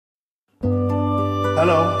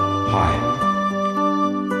Hello. Hi.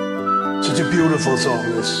 Such a beautiful song,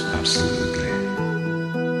 this. Absolutely.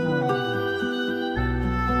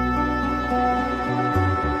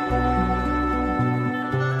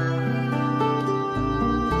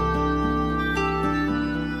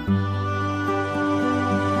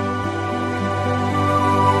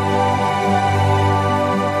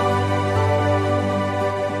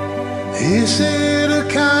 Is it a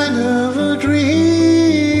kind of a dream,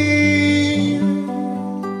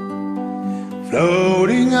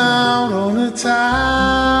 floating out on a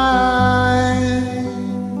tide,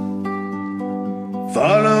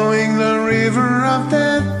 following the river of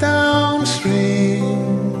that downstream?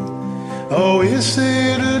 Oh, is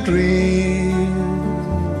it a dream?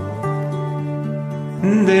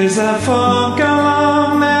 There's a fog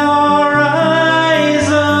along the horizon,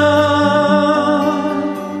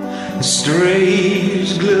 a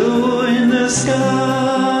strange glow in the sky,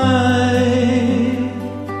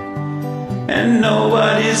 and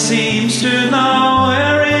nobody seems to know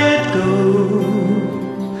where it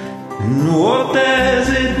goes, and what does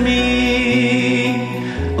it mean?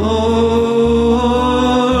 Or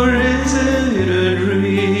is it a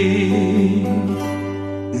dream?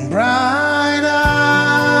 Bright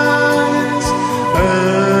eyes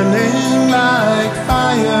burning like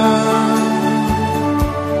fire,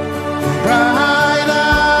 bright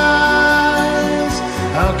eyes,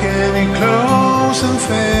 how can it close and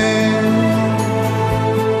fade?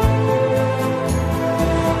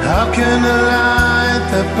 How can a light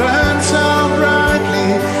that burns so brightly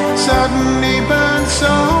suddenly burn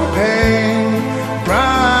so pale?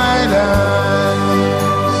 Bright eyes.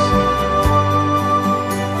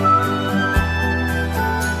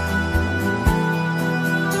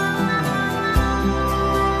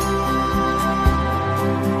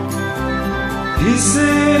 Is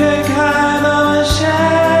it a kind of a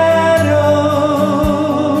shadow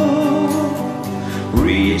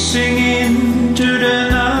reaching into the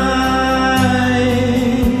night,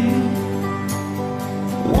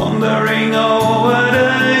 wandering over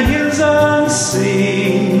the hills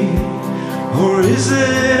unseen? Or is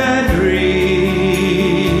it a dream?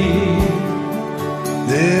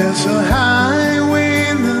 There's a high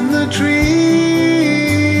wind in the trees,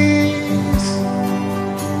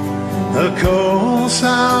 a cold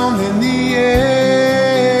sound in the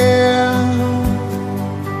air,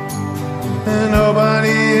 and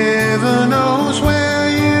nobody ever knows where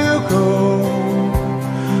you go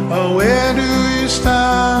or where do you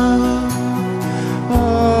start.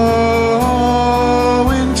 Oh,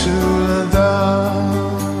 into the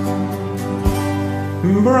dark.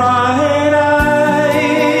 Bright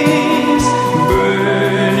eyes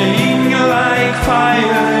burning like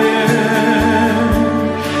fire,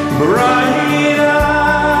 bright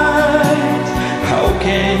eyes, how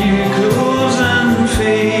can you close and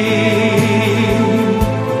fade?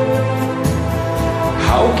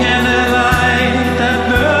 How can a light that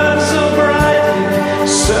burns so brightly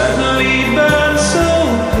suddenly burn so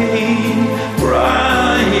pale?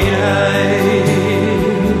 Bright eyes,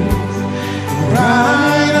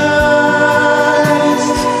 Bright eyes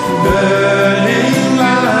burning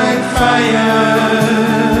like fire,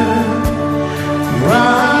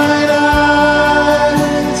 bright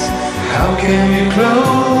eyes, how can you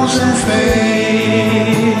close and fade?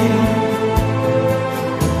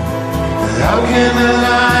 How can a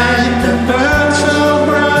light that burns so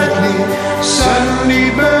brightly suddenly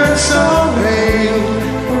burn so pale?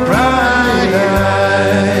 Bright eyes.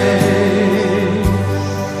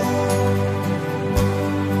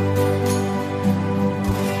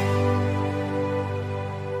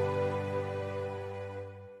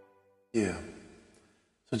 Yeah,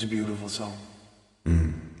 such a beautiful song.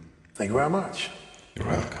 Thank you very much. You're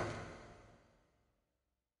welcome.